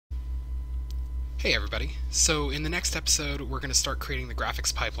Hey everybody, so in the next episode we're going to start creating the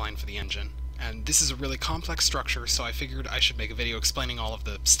graphics pipeline for the engine. And this is a really complex structure, so I figured I should make a video explaining all of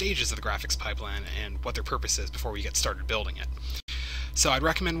the stages of the graphics pipeline and what their purpose is before we get started building it. So I'd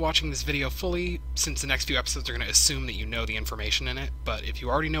recommend watching this video fully, since the next few episodes are going to assume that you know the information in it, but if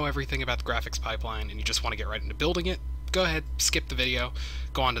you already know everything about the graphics pipeline and you just want to get right into building it, go ahead, skip the video,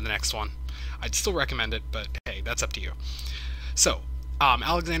 go on to the next one. I'd still recommend it, but hey, that's up to you. So,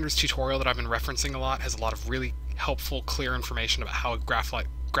 Alexander's tutorial that I've been referencing a lot has a lot of really helpful, clear information about how a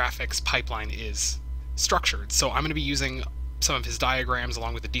graphics pipeline is structured. So I'm going to be using some of his diagrams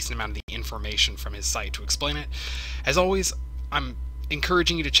along with a decent amount of the information from his site to explain it. As always, I'm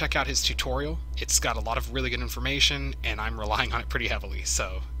encouraging you to check out his tutorial. It's got a lot of really good information, and I'm relying on it pretty heavily,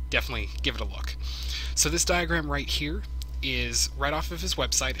 so definitely give it a look. So this diagram right here is right off of his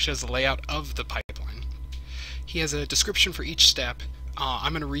website. It shows the layout of the pipeline. He has a description for each step.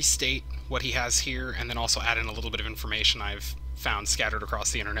 I'm going to restate what he has here and then also add in a little bit of information I've found scattered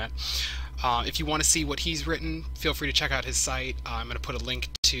across the internet. If you want to see what he's written, feel free to check out his site. I'm going to put a link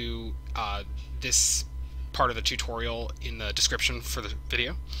to this part of the tutorial in the description for the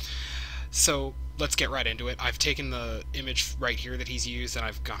video. So let's get right into it. I've taken the image right here that he's used and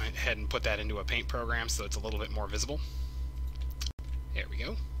I've gone ahead and put that into a paint program so it's a little bit more visible. There we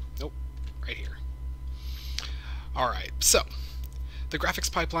go. Nope, right here. Alright, so the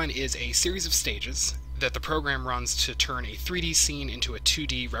graphics pipeline is a series of stages that the program runs to turn a 3D scene into a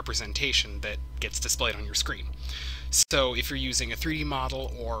 2D representation that gets displayed on your screen. So if you're using a 3D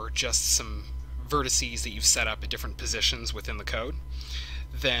model or just some vertices that you've set up at different positions within the code,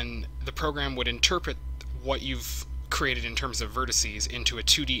 then the program would interpret what you've created in terms of vertices into a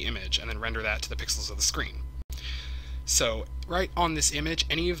 2D image and then render that to the pixels of the screen. So right on this image,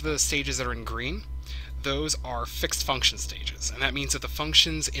 any of the stages that are in green, those are fixed function stages, and that means that the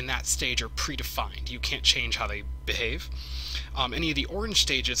functions in that stage are predefined. You can't change how they behave. Any of the orange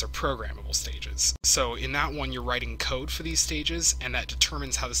stages are programmable stages. So in that one, you're writing code for these stages, and that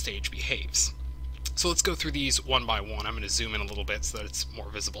determines how the stage behaves. So let's go through these one by one. I'm going to zoom in a little bit so that it's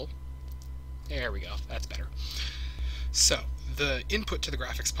more visible. There we go, that's better. So the input to the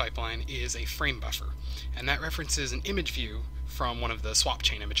graphics pipeline is a frame buffer, and that references an image view from one of the swap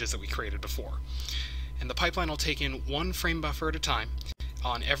chain images that we created before. And the pipeline will take in one frame buffer at a time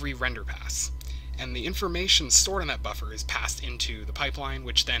on every render pass. And the information stored on that buffer is passed into the pipeline,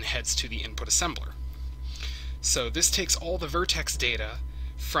 which then heads to the input assembler. So this takes all the vertex data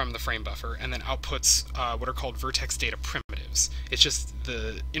from the frame buffer and then outputs what are called vertex data primitives. It's just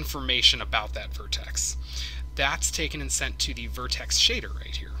the information about that vertex. That's taken and sent to the vertex shader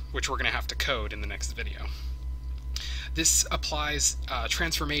right here, which we're going to have to code in the next video. This applies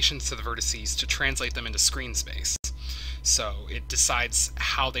transformations to the vertices to translate them into screen space. So it decides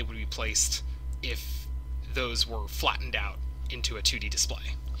how they would be placed if those were flattened out into a 2D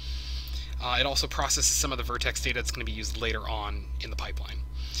display. It also processes some of the vertex data that's going to be used later on in the pipeline.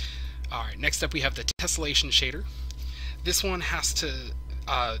 Alright, next up we have the Tessellation Shader. This one has to,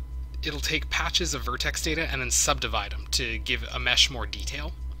 it'll take patches of vertex data and then subdivide them to give a mesh more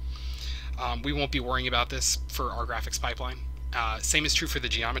detail. We won't be worrying about this for our graphics pipeline. Same is true for the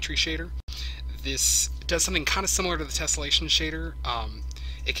geometry shader. This does something kind of similar to the tessellation shader.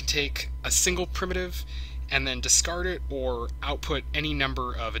 It can take a single primitive and then discard it or output any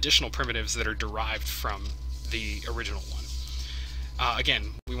number of additional primitives that are derived from the original one.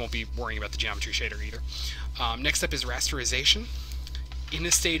 Again, we won't be worrying about the geometry shader either. Next up is rasterization. In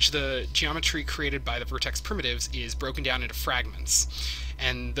this stage, the geometry created by the vertex primitives is broken down into fragments,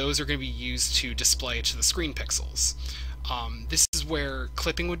 and those are going to be used to display to the screen pixels. This is where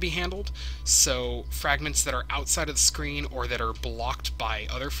clipping would be handled, so fragments that are outside of the screen or that are blocked by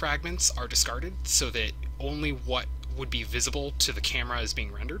other fragments are discarded so that only what would be visible to the camera is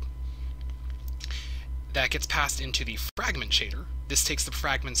being rendered. That gets passed into the fragment shader. This takes the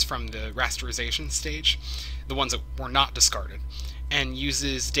fragments from the rasterization stage, the ones that were not discarded, and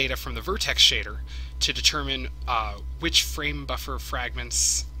uses data from the vertex shader to determine which frame buffer the fragment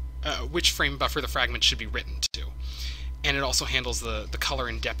should be written to. And it also handles the color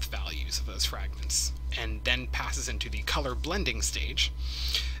and depth values of those fragments, and then passes into the color blending stage.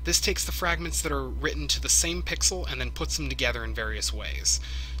 This takes the fragments that are written to the same pixel and then puts them together in various ways.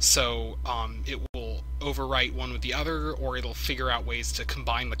 So it will overwrite one with the other, or it'll figure out ways to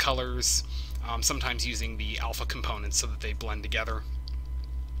combine the colors, sometimes using the alpha components so that they blend together.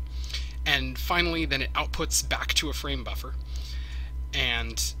 And finally, then it outputs back to a frame buffer,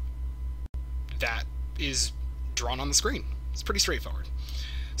 and that is drawn on the screen. It's pretty straightforward.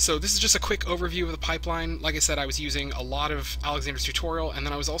 So this is just a quick overview of the pipeline. Like I said, I was using a lot of Alexander's tutorial, and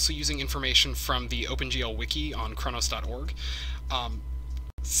then I was also using information from the OpenGL Wiki on Chronos.org,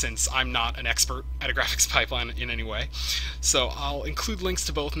 since I'm not an expert at a graphics pipeline in any way. So I'll include links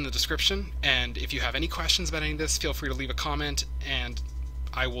to both in the description, and if you have any questions about any of this, feel free to leave a comment, and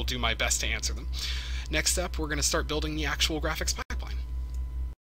I will do my best to answer them. Next up, we're going to start building the actual graphics pipeline.